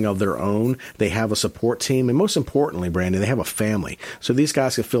something of their own. They have a support team. And most importantly, Brandon, they have a family. So these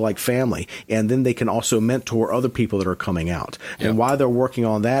guys can feel like family. And then they can also mentor other people that are coming out. Yeah. And why they're working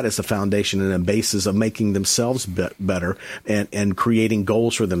on that is a foundation and a basis of making themselves better and creating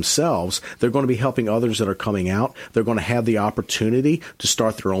goals for themselves. They're going to be helping others that are coming out. They're going to have the opportunity to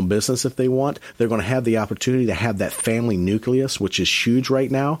start their own business if they want. They're going to have the opportunity to have that family nucleus, which is huge right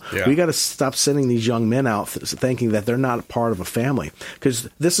now. Yeah. We got to stop sending these young men out thinking that they're not a part of a family, because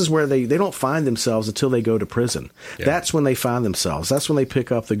this is where they don't find themselves until they go to prison. Yeah. That's when they find themselves. That's when they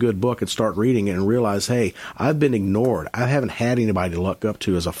pick up the good book and start reading it and realize, hey, I've been ignored. I haven't had anybody to look up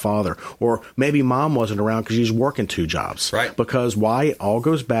to as a father. Or maybe mom wasn't around because she's working 2 jobs. Right. Because why? It all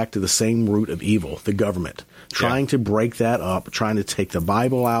goes back to the same root of evil, the government. Trying to break that up, trying to take the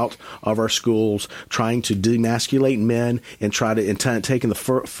Bible out of our schools, trying to demasculate men, and taking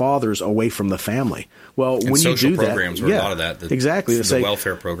the fathers away from the family. Well, and when you do that, programs were a lot of that. Exactly. The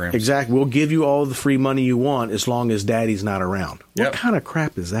welfare programs. Exactly. We'll give you all the free money you want as long as daddy's not around. Yep. What kind of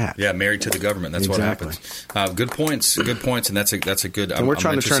crap is that? Yeah, married to the government. That's exactly what happens. Good points. Good points, and that's a good. And we're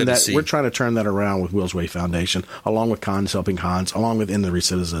trying to turn that. We're trying to turn that around with Will's Way Foundation, along with Cons Helping Cons, along with In the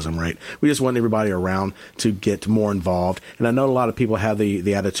Recidivism Rate. We just want everybody around to get more involved. And I know a lot of people have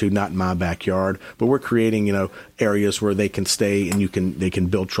the attitude, not in my backyard, but we're creating areas where they can stay and they can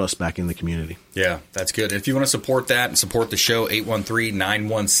build trust back in the community. Yeah, that's good. If you want to support that and support the show,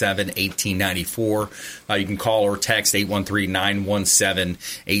 813-917-1894. You can call or text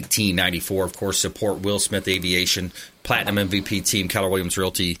 813-917-1894. Of course, support Will Smith Aviation, Platinum MVP team, Keller Williams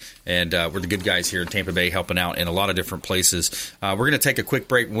Realty, and we're the good guys here in Tampa Bay helping out in a lot of different places. We're going to take a quick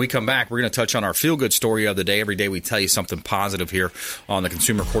break. When we come back, we're going to touch on our feel-good story of the day. Every day we tell you something positive here on the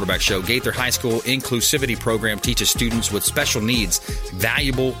Consumer Quarterback Show. Gaither High School Inclusivity Program teaches students with special needs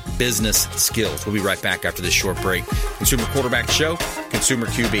valuable business skills. We'll be right back after this short break. Consumer Quarterback Show,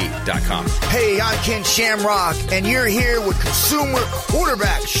 ConsumerQB.com. Hey, I'm Ken Shamrock, and you're here with Consumer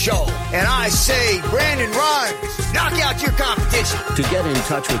Quarterback Show. And I say, Brandon Rhymes, knock out your competition. To get in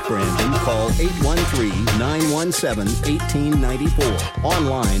touch with Brandon, call 813-917-1894.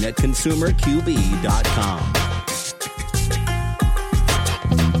 Online at ConsumerQB.com.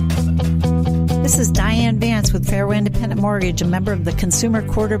 This is Diane Vance with Fairway Independent Mortgage, a member of the Consumer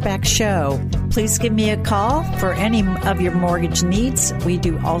Quarterback Show. Please give me a call for any of your mortgage needs. We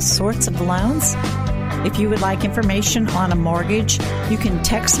do all sorts of loans. If you would like information on a mortgage, you can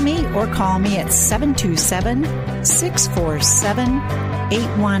text me or call me at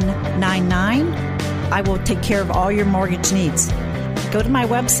 727-647-8199. I will take care of all your mortgage needs. Go to my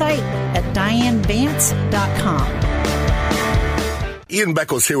website at dianevance.com. Ian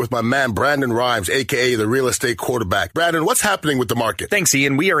Beckles here with my man, Brandon Rhymes, a.k.a. the real estate quarterback. Brandon, what's happening with the market? Thanks,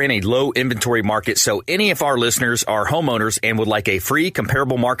 Ian. We are in a low inventory market, so any of our listeners are homeowners and would like a free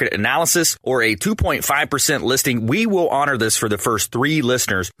comparable market analysis or a 2.5% listing, we will honor this for the first 3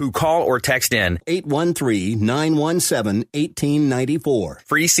 listeners who call or text in 813-917-1894.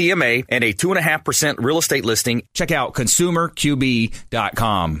 Free CMA and a 2.5% real estate listing. Check out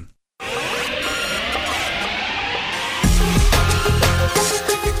ConsumerQB.com.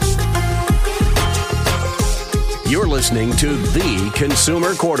 You're listening to The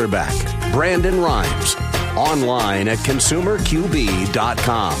Consumer Quarterback, Brandon Rhymes. Online at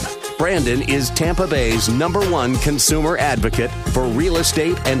ConsumerQB.com. Brandon is Tampa Bay's #1 consumer advocate for real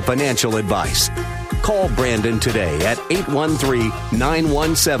estate and financial advice. Call Brandon today at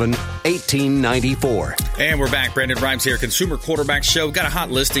 813-917-1894. 1894. And we're back. Brandon Rhymes here, Consumer Quarterback Show. Got a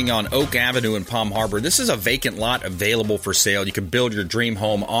hot listing on Oak Avenue in Palm Harbor. This is a vacant lot available for sale. You can build your dream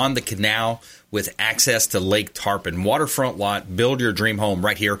home on the canal with access to Lake Tarpon. Waterfront lot, build your dream home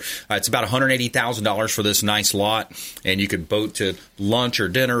right here. It's about $180,000 for this nice lot, and you could boat to lunch or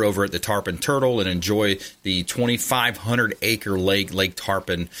dinner over at the Tarpon Turtle and enjoy the 2,500-acre Lake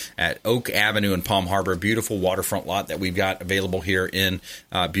Tarpon at Oak Avenue in Palm Harbor. Beautiful waterfront lot that we've got available here in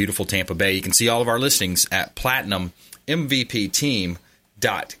beautiful Tampa Bay. You can see all of our listings at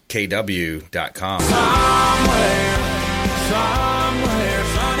PlatinumMVPTeam.kw.com. Somewhere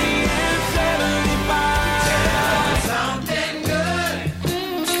sunny and 75. Something good.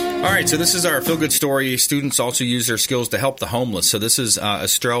 All right, so this is our feel-good story. Students also use their skills to help the homeless. So this is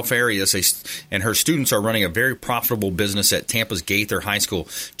Estrelle Farias, and her students are running a very profitable business at Tampa's Gaither High School.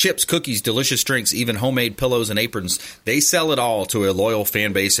 Chips, cookies, delicious drinks, even homemade pillows and aprons. They sell it all to a loyal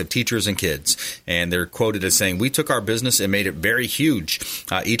fan base of teachers and kids. And they're quoted as saying, "We took our business and made it very huge."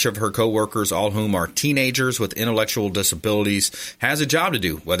 Each of her coworkers, all whom are teenagers with intellectual disabilities, has a job to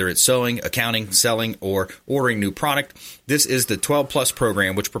do, whether it's sewing, accounting, selling, or ordering new product. This is the 12-Plus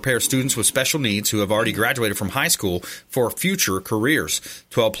program, which prepares students with special needs who have already graduated from high school for future careers.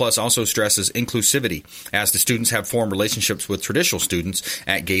 12-Plus also stresses inclusivity, as the students have formed relationships with traditional students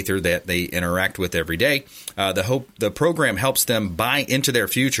at Gaither that they interact with every day. The program helps them buy into their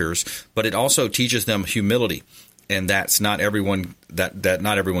futures, but it also teaches them humility, and that's not everyone that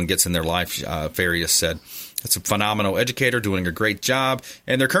not everyone gets in their life. Farias said. It's a phenomenal educator doing a great job.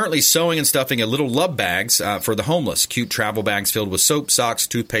 And they're currently sewing and stuffing a little love bags for the homeless. Cute travel bags filled with soap, socks,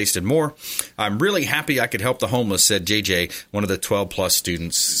 toothpaste, and more. I'm really happy I could help the homeless, said JJ, one of the 12-plus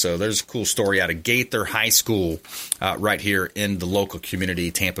students. So there's a cool story out of Gaither High School right here in the local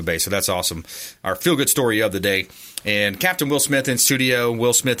community, Tampa Bay. So that's awesome. Our feel-good story of the day. And Captain Will Smith in studio,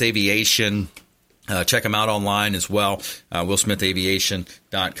 Will Smith Aviation. Check them out online as well,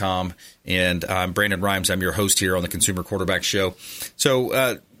 WillSmithAviation.com. And I'm Brandon Rhymes. I'm your host here on the Consumer Quarterback Show.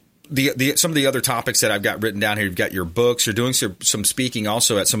 So some of the other topics that I've got written down here, you've got your books. You're doing some speaking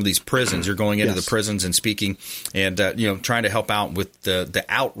also at some of these prisons. You're going into the prisons and speaking and trying to help out with the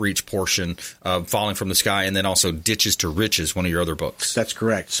outreach portion of Falling from the Sky, and then also Ditches to Riches, one of your other books. That's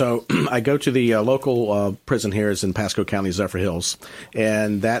correct. So I go to the local prison here is in Pasco County, Zephyr Hills,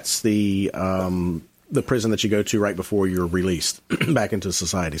 and that's the prison that you go to right before you're released back into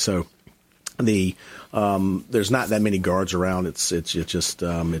society. So there's not that many guards around. It's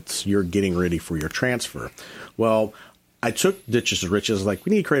you're getting ready for your transfer. Well, I took Ditches to Riches, like,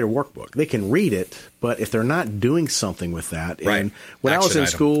 we need to create a workbook. They can read it, but if they're not doing something with that. Right. And when I was in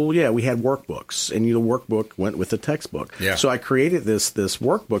school, we had workbooks, and the workbook went with the textbook. Yeah. So I created this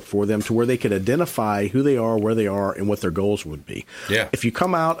workbook for them to where they could identify who they are, where they are, and what their goals would be. Yeah. If you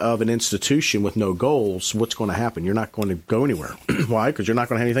come out of an institution with no goals, what's going to happen? You're not going to go anywhere. Why? Because you're not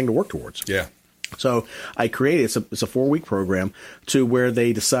going to have anything to work towards. Yeah. So I created, it's a 4-week program to where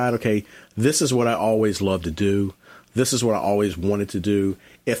they decide, okay, this is what I always loved to do. This is what I always wanted to do.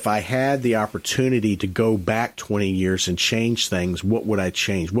 If I had the opportunity to go back 20 years and change things, what would I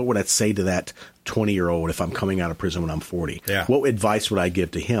change? What would I say to that 20-year-old if I'm coming out of prison when I'm 40? Yeah. What advice would I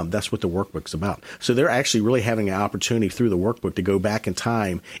give to him? That's what the workbook's about. So they're actually really having an opportunity through the workbook to go back in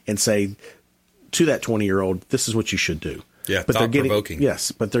time and say to that 20-year-old, this is what you should do. Yeah, but thought-provoking.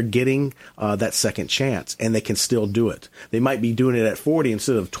 But they're getting that second chance, and they can still do it. They might be doing it at 40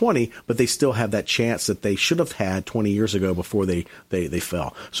 instead of 20, but they still have that chance that they should have had 20 years ago before they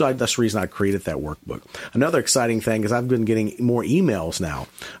fell. So that's the reason I created that workbook. Another exciting thing is I've been getting more emails now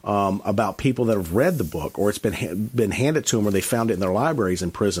about people that have read the book, or it's been handed to them, or they found it in their libraries in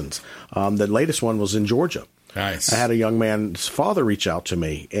prisons. The latest one was in Georgia. Nice. I had a young man's father reach out to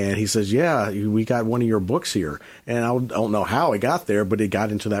me, and he says, yeah, we got one of your books here. And I don't know how it got there, but it got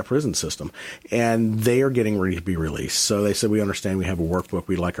into that prison system. And they are getting ready to be released. So they said, we understand we have a workbook.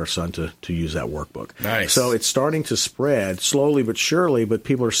 We'd like our son to use that workbook. Nice. So it's starting to spread slowly but surely, but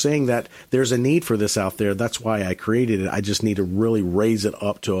people are seeing that there's a need for this out there. That's why I created it. I just need to really raise it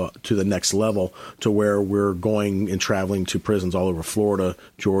up to the next level, to where we're going and traveling to prisons all over Florida,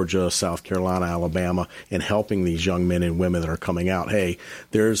 Georgia, South Carolina, Alabama, and helping these young men and women that are coming out. Hey,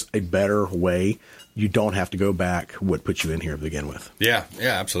 there's a better way. You don't have to go back what put you in here to begin with. Yeah,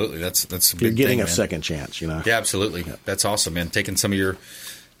 absolutely. That's a big You're getting thing, a man. second chance, Yeah, absolutely. Yeah. That's awesome, man. Taking some of your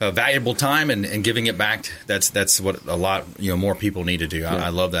valuable time and giving it back. That's what a lot more people need to do. Yeah. I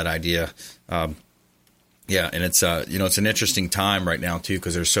love that idea. Yeah, and it's it's an interesting time right now too,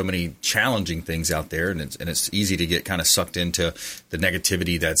 because there's so many challenging things out there, and it's easy to get kind of sucked into the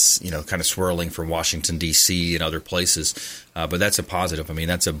negativity that's kind of swirling from Washington D.C. and other places. But that's a positive. I mean,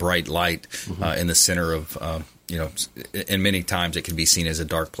 that's a bright light in the center of and many times it can be seen as a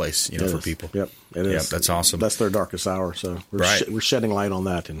dark place for people. Yep, it is. Yep, that's awesome. That's their darkest hour. So we're shedding light on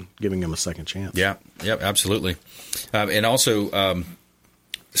that and giving them a second chance. Yeah, yep, absolutely. And also.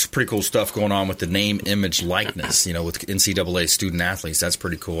 There's pretty cool stuff going on with the name, image, likeness, with NCAA student athletes. That's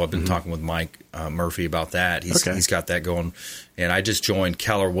pretty cool. I've been talking with Mike Murphy about that. He's got that going. And I just joined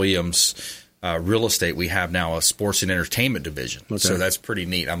Keller Williams Real Estate. We have now a sports and entertainment division. Okay. So that's pretty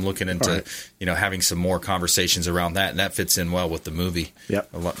neat. I'm looking into, having some more conversations around that. And that fits in well with the movie.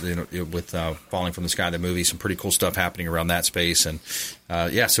 Yep. A lot, with Falling from the Sky, the movie, some pretty cool stuff happening around that space. And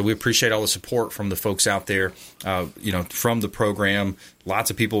so we appreciate all the support from the folks out there, from the program.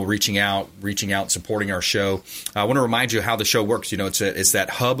 Lots of people reaching out, supporting our show. I want to remind you how the show works. It's that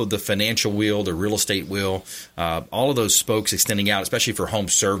hub of the financial wheel, the real estate wheel, all of those spokes extending out, especially for home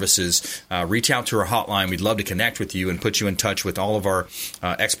services. Reach out to our hotline. We'd love to connect with you and put you in touch with all of our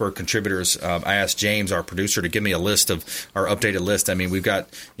expert contributors. I asked James, our producer, to give me a list of our updated list. I mean, we've got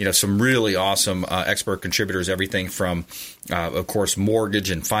some really awesome expert contributors, everything from, of course, mortgage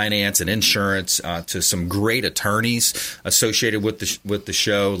and finance and insurance to some great attorneys associated with the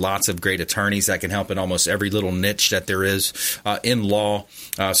show. Lots of great attorneys that can help in almost every little niche that there is in law.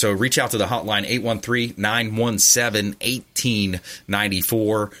 So reach out to the hotline,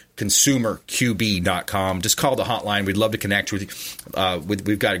 813-917-1894. ConsumerQB.com. Just call the hotline. We'd love to connect with you.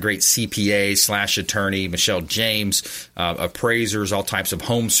 We've got a great CPA / attorney, Michelle James, appraisers, all types of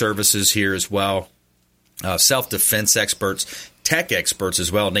home services here as well. Self-defense experts, tech experts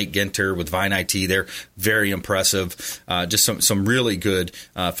as well. Nate Ginter with Vine IT, they're very impressive. Just some really good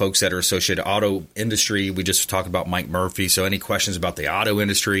folks that are associated. Auto industry, we just talked about Mike Murphy. So any questions about the auto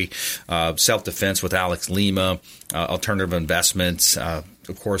industry, self-defense with Alex Lima, alternative investments,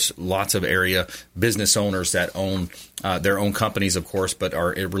 of course, lots of area business owners that own their own companies, of course, but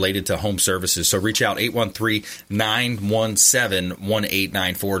are related to home services. So reach out,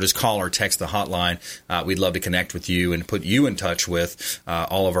 813-917-1894. Just call or text the hotline. We'd love to connect with you and put you in touch with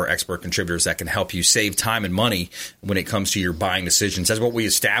all of our expert contributors that can help you save time and money when it comes to your buying decisions. That's what we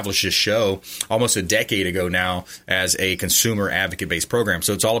established this show almost a decade ago now as a consumer advocate-based program.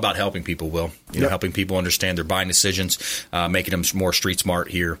 So it's all about helping people, Will. Helping people understand their buying decisions, making them more street smart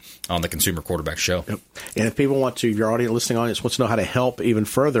here on the Consumer Quarterback Show. Yep. And if people want to, your listening audience wants to know how to help even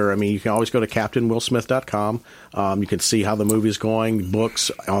further, I mean, you can always go to CaptainWillSmith.com. You can see how the movie is going, books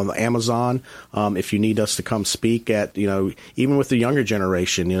on Amazon. If you need us to come speak at, even with the younger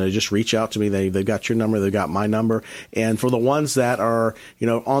generation, just reach out to me. They've got your number. They've got my number. And for the ones that are,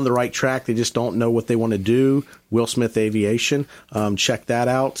 on the right track, they just don't know what they want to do, Will Smith Aviation. Check that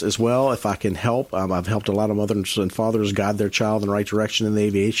out as well if I can help. I've helped a lot of mothers and fathers guide their child in the right direction in the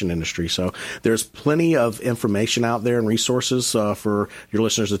aviation industry. So there's plenty of information out there and resources for your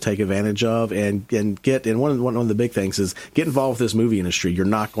listeners to take advantage of and get. And one of the big things is get involved with this movie industry. You're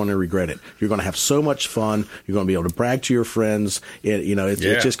not going to regret it. You're going to have so much fun. You're going to be able to brag to your friends.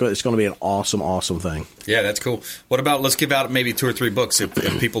 It's going to be an awesome thing. Yeah, that's cool. What about, let's give out maybe 2 or 3 books if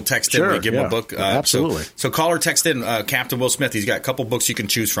people text in, we give them a book. Absolutely. So call or text in Captain Will Smith. He's got a couple books you can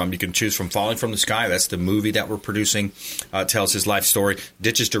choose from. You can choose from Falling from the Sky. That's the movie that we're producing. Tells his life story.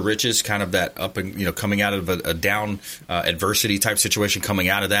 Ditches to Riches, kind of that up and, coming out of a down adversity type situation, coming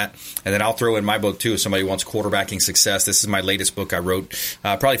out of that. And then I'll throw in my book too if somebody wants Quarterbacking Success. This is my latest book I wrote.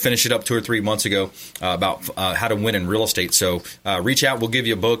 Probably finished it up 2 or 3 months ago about how to win in real estate. So reach out. We'll give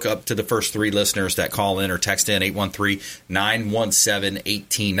you a book up to the first 3 listeners that call in or text in,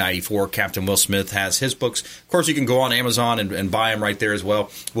 813-917-1894. Captain Will Smith has his books. Of course, you can go on Amazon and buy them right there as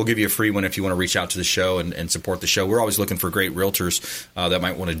well. We'll give you a free one if you want to reach out to the show and support the show. We're always looking for great realtors that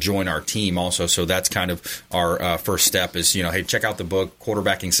might want to join our team also. So that's kind of our first step is, hey, check out the book,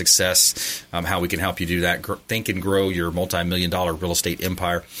 Quarterbacking Success, how we can help you do that. Think and grow your multi-million-dollar real estate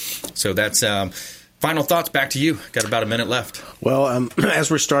empire. So that's final thoughts. Back to you. Got about a minute left. Well,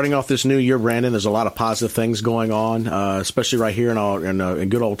 as we're starting off this new year, Brandon, there's a lot of positive things going on, especially right here in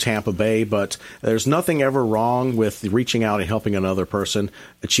good old Tampa Bay. But there's nothing ever wrong with reaching out and helping another person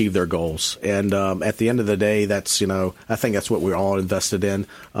achieve their goals. And at the end of the day, that's I think that's what we're all invested in.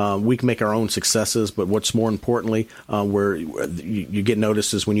 We can make our own successes, but what's more importantly, where you get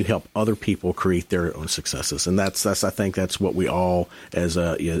noticed is when you help other people create their own successes. And that's I think that's what we all as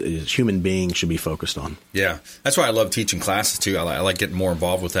human beings should be focused focused on. Yeah, that's why I love teaching classes too. I like getting more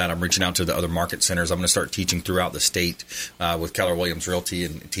involved with that. I'm reaching out to the other market centers. I'm going to start teaching throughout the state with Keller Williams Realty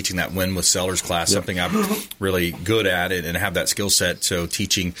and teaching that win with sellers class, something I'm really good at and have that skill set. So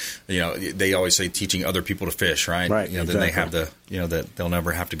teaching, they always say teaching other people to fish, right? Right. Then they have that they'll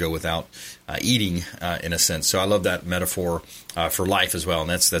never have to go without eating in a sense. So I love that metaphor for life as well, and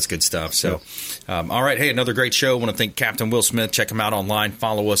that's good stuff. So, all right, hey, another great show. I want to thank Captain Will Smith. Check him out online.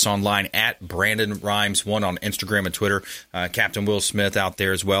 Follow us online at Brandon Rhymes 1 on Instagram and Twitter. Captain Will Smith out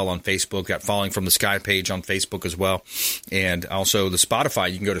there as well on Facebook. Got Falling from the Sky page on Facebook as well, and also the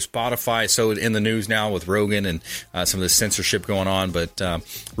Spotify. You can go to Spotify. So in the news now with Rogan and some of the censorship going on, but Joe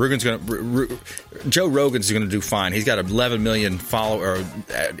Rogan's going to do fine. He's got 11 million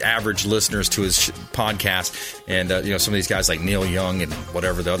average listeners to his podcast, and some of these guys like Neil Young and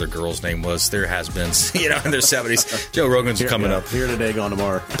whatever the other girl's name was, there has been in their 70s. Joe Rogan's coming up here today, gone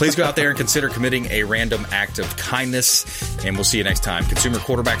tomorrow. Please go out there and consider committing a random act of kindness, and we'll see you next time. Consumer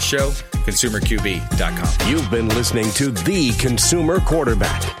Quarterback Show, ConsumerQB.com. You've been listening to The Consumer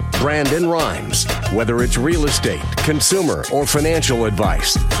Quarterback, Brandon Rhymes. Whether it's real estate, consumer, or financial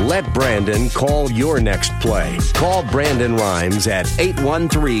advice, let Brandon call your next play. Call Brandon Rhymes at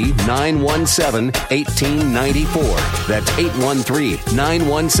 813-917-1894. That's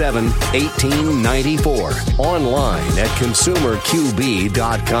 813-917-1894. Online at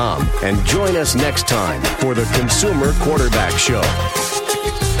ConsumerQB.com. And join us next time for the Consumer Quarterback Show.